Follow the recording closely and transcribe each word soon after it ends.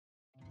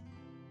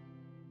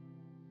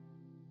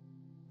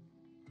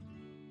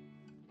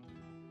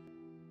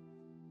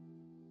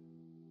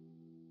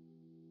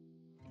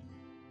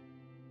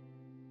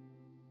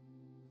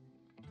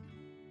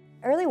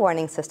Early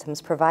warning systems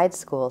provide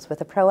schools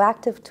with a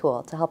proactive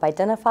tool to help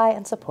identify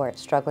and support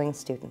struggling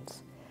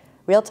students.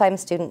 Real-time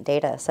student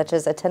data, such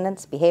as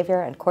attendance, behavior,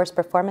 and course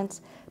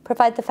performance,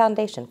 provide the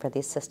foundation for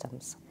these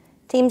systems.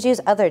 Teams use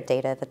other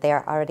data that they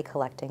are already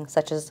collecting,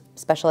 such as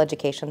special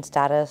education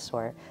status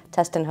or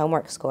test and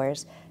homework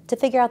scores, to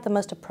figure out the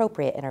most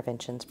appropriate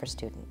interventions for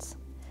students.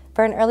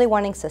 For an early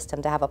warning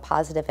system to have a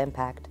positive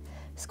impact,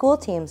 school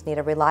teams need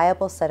a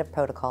reliable set of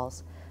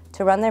protocols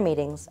to run their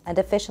meetings and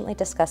efficiently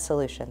discuss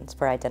solutions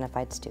for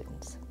identified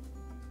students.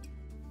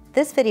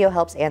 This video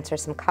helps answer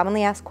some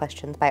commonly asked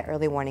questions by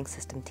early warning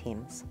system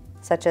teams,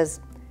 such as,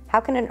 how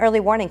can an early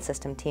warning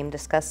system team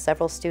discuss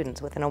several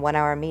students within a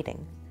 1-hour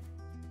meeting?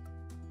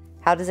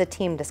 How does a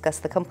team discuss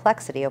the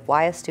complexity of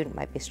why a student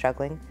might be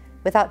struggling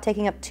without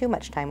taking up too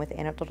much time with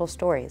anecdotal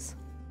stories?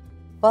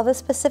 While the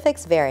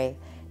specifics vary,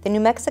 the New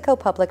Mexico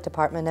Public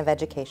Department of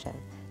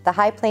Education, the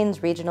High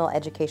Plains Regional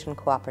Education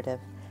Cooperative,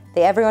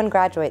 the Everyone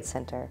Graduates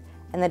Center,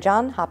 and the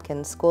Johns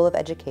Hopkins School of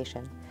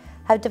Education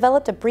have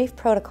developed a brief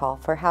protocol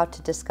for how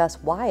to discuss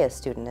why a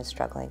student is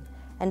struggling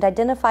and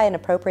identify an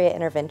appropriate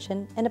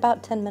intervention in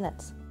about 10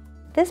 minutes.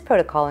 This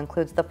protocol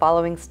includes the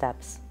following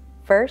steps.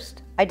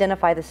 First,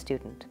 identify the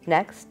student.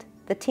 Next,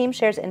 the team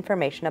shares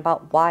information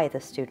about why the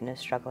student is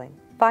struggling.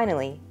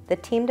 Finally, the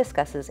team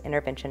discusses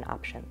intervention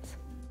options.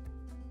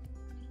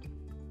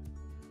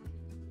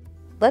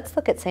 Let's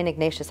look at St.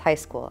 Ignatius High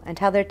School and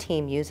how their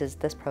team uses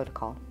this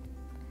protocol.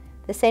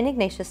 The St.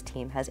 Ignatius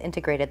team has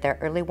integrated their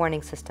early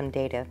warning system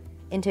data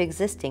into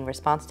existing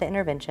response to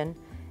intervention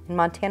and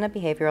Montana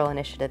Behavioral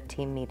Initiative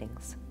team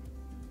meetings.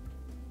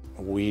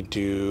 We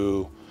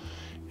do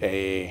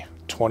a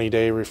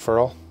 20-day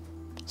referral.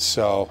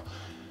 So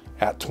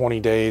at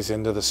 20 days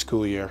into the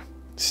school year,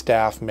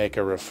 staff make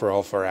a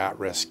referral for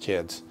at-risk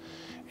kids.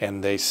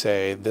 And they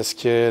say, this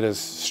kid is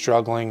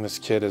struggling, this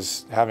kid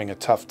is having a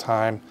tough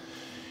time.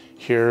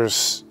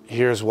 Here's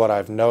what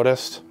I've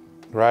noticed,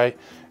 right?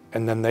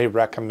 And then they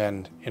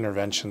recommend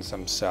interventions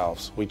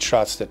themselves. We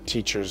trust that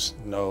teachers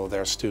know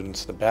their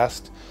students the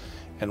best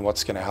and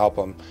what's going to help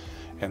them.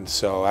 And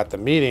so at the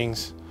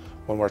meetings,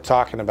 when we're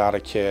talking about a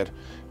kid,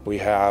 we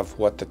have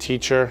what the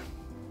teacher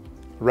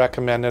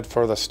recommended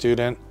for the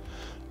student.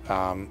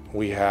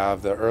 We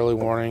have the early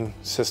warning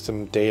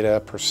system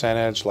data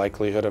percentage,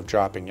 likelihood of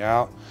dropping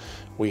out.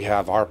 We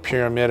have our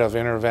pyramid of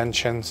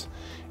interventions,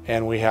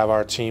 and we have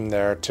our team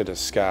there to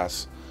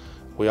discuss.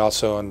 We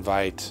also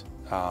invite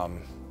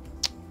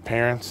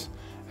parents,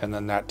 and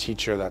then that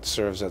teacher that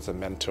serves as a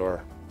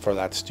mentor for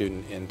that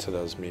student into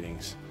those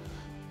meetings.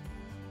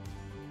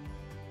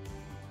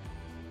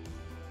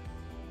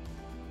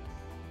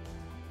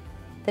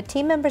 The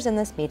team members in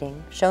this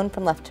meeting, shown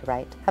from left to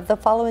right, have the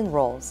following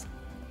roles: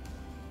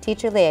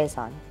 teacher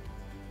liaison,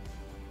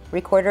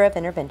 recorder of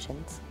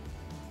interventions,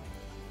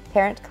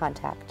 parent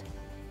contact,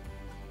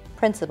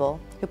 principal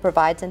who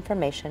provides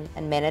information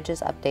and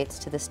manages updates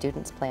to the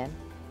student's plan,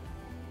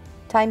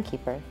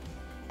 timekeeper,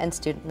 and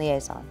student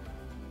liaison.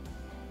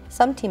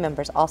 Some team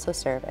members also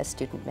serve as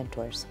student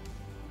mentors.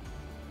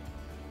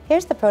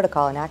 Here's the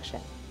protocol in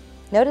action.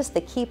 Notice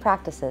the key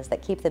practices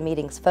that keep the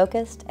meetings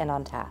focused and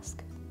on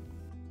task.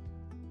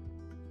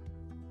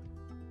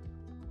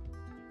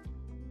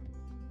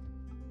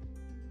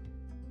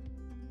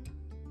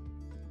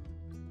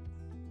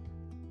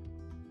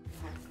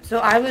 So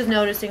I was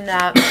noticing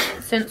that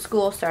since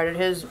school started,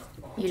 his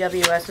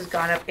EWS has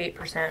gone up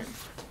 8%.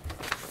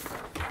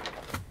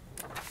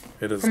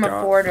 It has From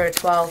a 4 to a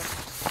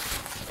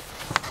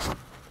 12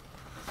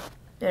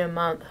 in a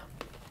month.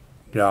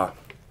 Yeah.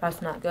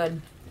 That's not good.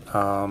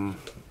 Not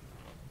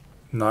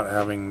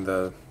having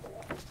the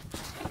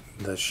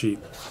sheet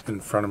in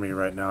front of me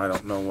right now, I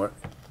don't know what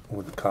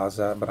would cause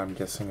that, but I'm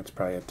guessing it's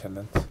probably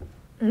attendance.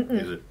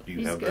 Is it? Do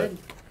you have good.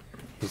 that?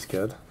 He's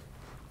good.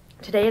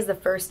 Today is the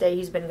first day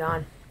he's been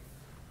gone.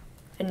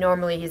 And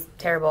normally he's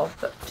terrible,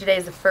 but today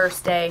is the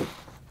first day,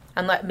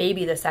 unless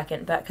maybe the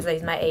second, but because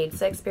he's my age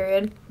 6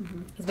 period,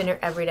 he's been here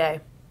every day.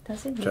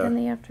 Does he meet in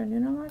the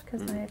afternoon a lot?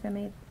 Because I have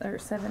him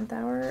 7th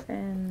hour,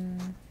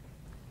 and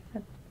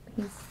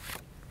he's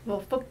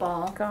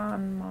football.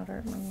 gone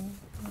moderately.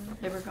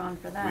 They were gone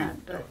for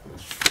that, but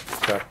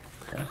Okay.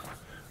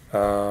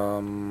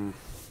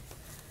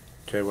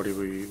 Okay. What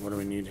do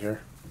we need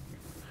here?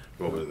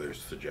 Well,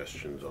 there's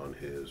suggestions on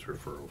his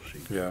referral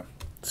sheet. Yeah.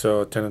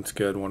 So attendance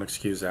good, 1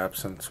 excused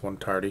absence, 1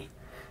 tardy.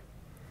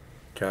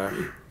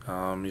 Okay.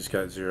 He's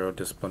got 0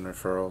 discipline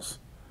referrals.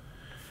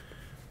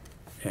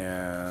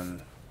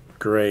 And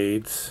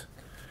grades,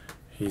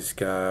 he's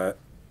got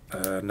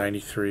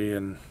 93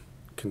 in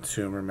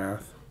consumer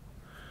math,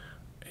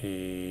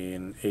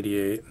 an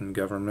 88 in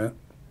government,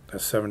 a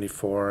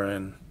 74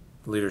 in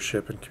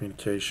leadership and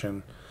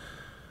communication,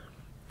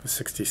 a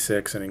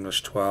 66 in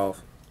English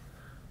 12,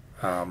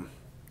 a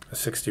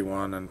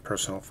 61 in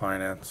personal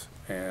finance,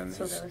 and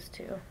So those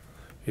two.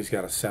 he's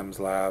got a SEMS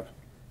lab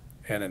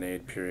and an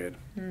aid period,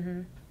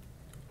 and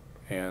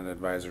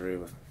advisory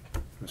with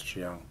Mr.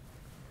 Young.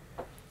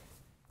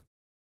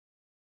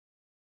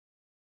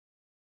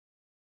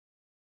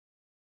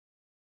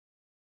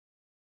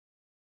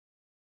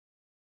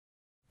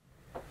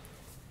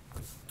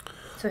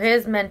 So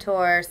his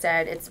mentor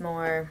said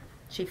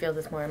she feels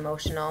it's more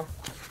emotional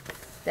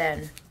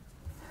than,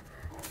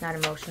 not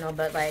emotional,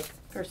 but like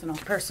personal,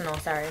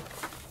 sorry,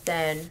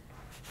 than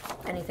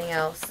anything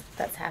else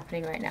that's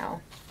happening right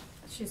now.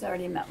 She's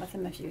already met with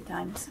him a few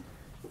times.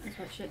 That's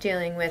what she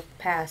Dealing with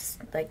past,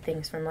 like,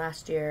 things from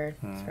last year,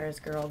 as far as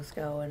girls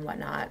go and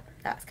whatnot,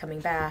 that's coming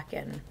back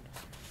and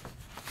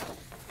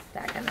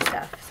that kind of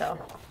stuff. So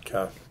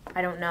Okay.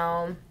 I don't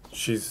know.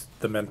 She's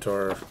the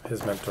mentor.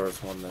 His mentor is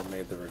the one that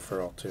made the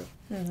referral too.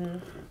 Mm-hmm.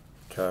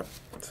 Okay.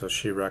 So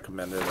she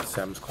recommended a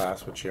SEMS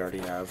class, which she already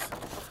has.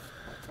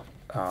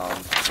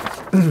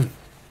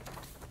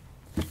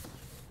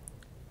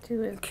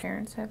 Do his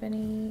parents have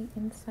any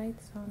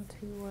insights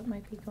onto what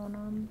might be going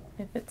on?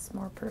 If it's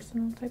more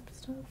personal type of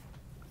stuff?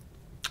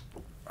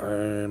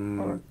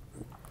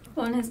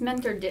 Well, and his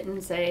mentor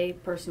didn't say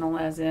personal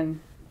as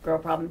in girl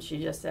problems.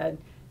 She just said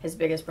his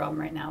biggest problem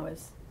right now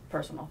is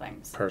personal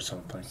things.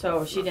 Personal thing.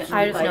 So she didn't.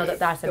 I just know that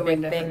that's a go big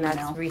into thing her that's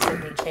email.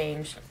 recently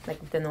changed,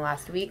 like within the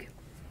last week.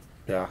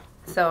 Yeah.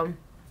 So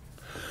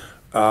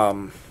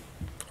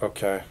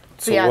Okay.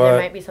 So yeah, there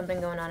might be something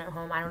going on at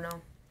home. I don't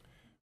know.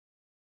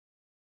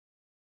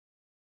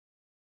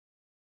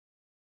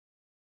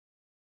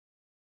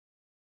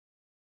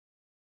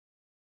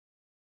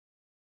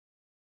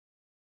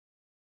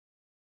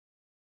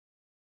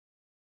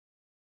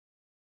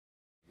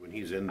 When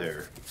he's in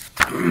there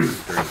during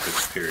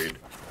this period,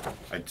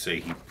 I'd say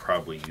he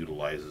probably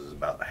utilizes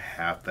about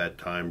half that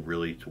time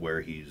really to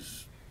where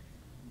he's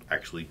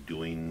actually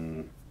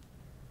doing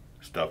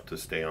stuff to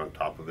stay on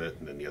top of it,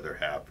 and then the other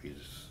half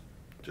he's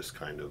just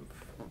kind of...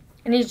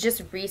 And he's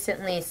just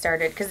recently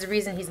started, because the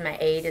reason he's my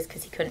aide is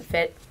because he couldn't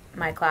fit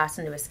my class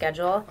into his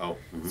schedule. Oh.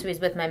 Mm-hmm. So he's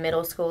with my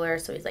middle schooler,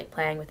 so he's like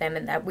playing with them,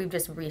 and that we've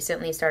just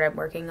recently started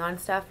working on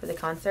stuff for the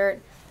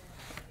concert.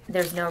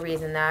 There's no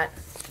reason that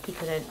he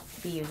couldn't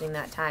be using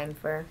that time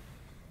for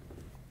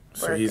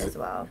work as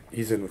well.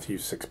 He's in with you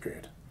 6th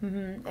period.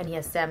 Mm-hmm. And he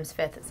has SEMS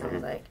 5th, it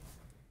sounds like.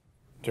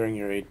 During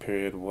your 8th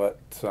period, what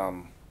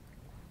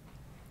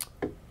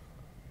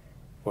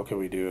can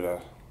we do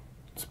to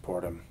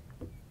support him?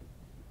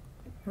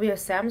 We have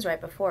SEMS right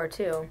before,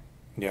 too.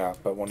 Yeah,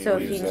 but when So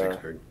he if leaves he-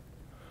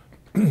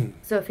 there,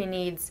 So if he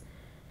needs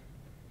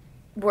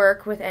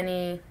work with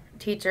any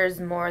teachers,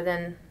 more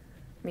than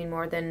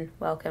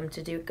welcome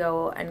to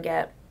go and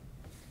get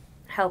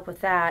help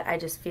with that. I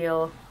just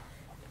feel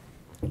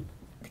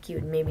like he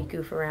would maybe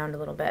goof around a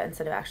little bit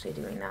instead of actually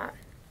doing that.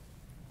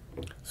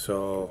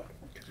 so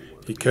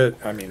he could.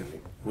 I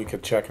mean, we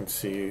could check and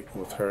see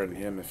with her and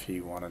him if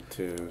he wanted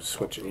to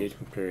switch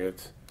 8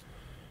 periods.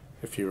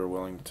 If you were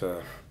willing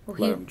to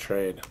let him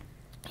trade.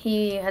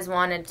 He was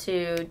wanting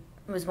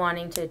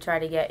to try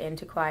to get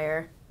into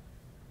choir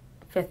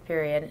 5th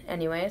period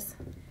anyways.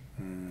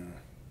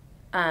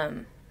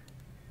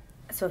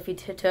 So if he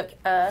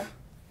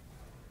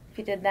if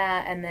he did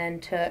that and then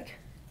took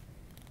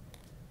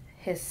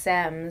his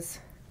SEMS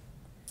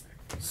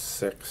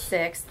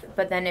 6th,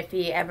 but then if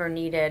he ever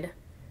needed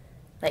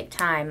like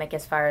time, like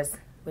as far as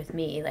with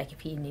me, like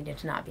if he needed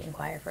to not be in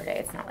choir for a day,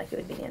 it's not like it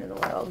would be the end of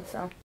the world.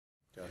 So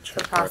Gotcha.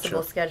 it's a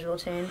possible schedule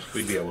change.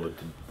 We'd be able to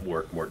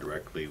work more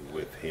directly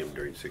with him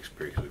during 6th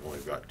period because we've only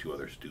got 2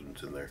 other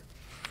students in there.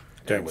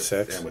 During And with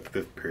 6th? And with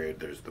 5th period,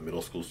 there's the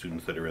middle school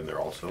students that are in there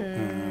also.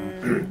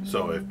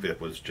 So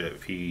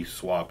if he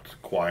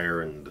swapped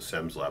choir and the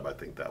SEMS lab, I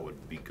think that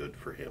would be good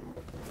for him.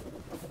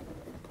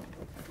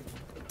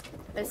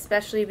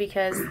 Especially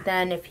because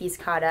then if he's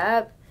caught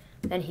up,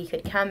 then he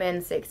could come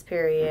in 6th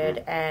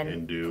period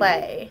and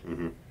play.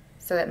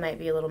 So that might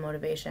be a little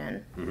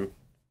motivation.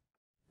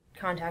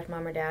 Contact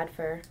mom or dad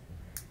for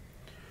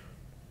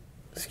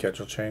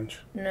Schedule change?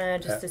 no,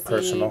 just to see.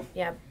 Personal?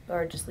 Yeah,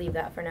 or just leave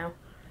that for now.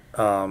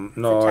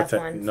 No, I tough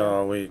think one,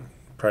 no. We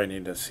probably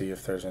need to see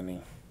if there's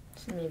any.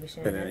 Maybe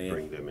Been any-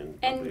 Bring them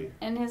in.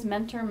 And his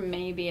mentor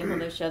may be able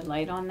to shed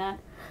light on that.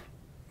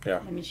 Yeah.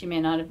 I mean, she may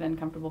not have been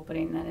comfortable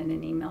putting that in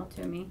an email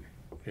to me.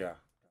 Yeah.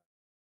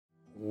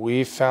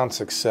 We found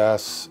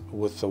success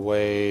with the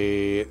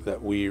way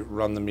that we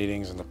run the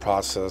meetings and the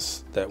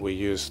process that we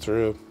use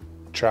through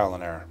trial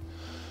and error.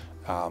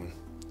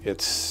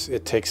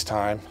 It takes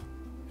time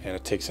and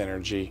it takes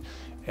energy,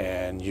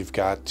 and you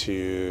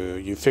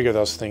figure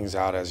those things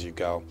out as you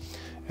go.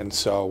 And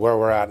so where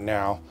we're at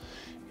now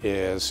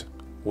is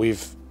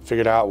we've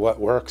figured out what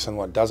works and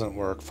what doesn't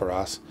work for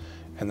us,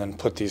 and then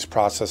put these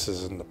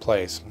processes into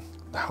place.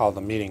 How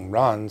the meeting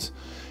runs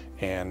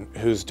and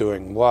who's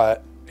doing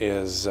what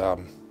is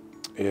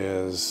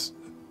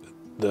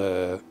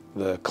the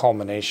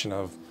culmination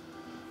of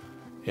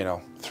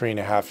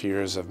 3.5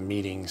 years of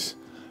meetings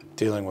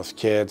dealing with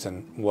kids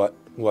and what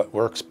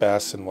works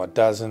best and what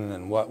doesn't,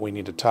 and what we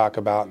need to talk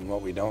about and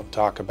what we don't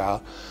talk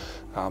about.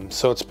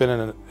 So it's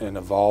been an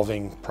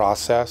evolving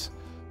process.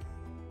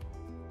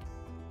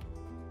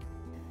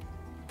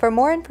 For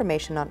more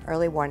information on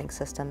early warning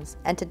systems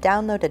and to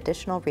download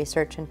additional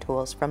research and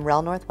tools from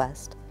REL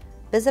Northwest,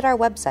 visit our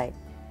website.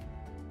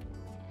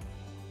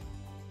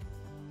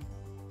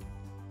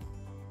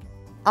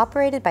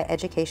 Operated by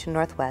Education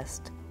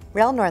Northwest,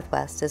 REL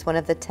Northwest is one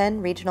of the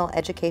 10 regional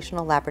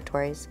educational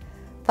laboratories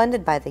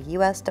funded by the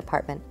U.S.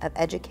 Department of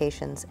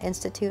Education's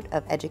Institute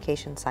of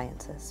Education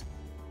Sciences.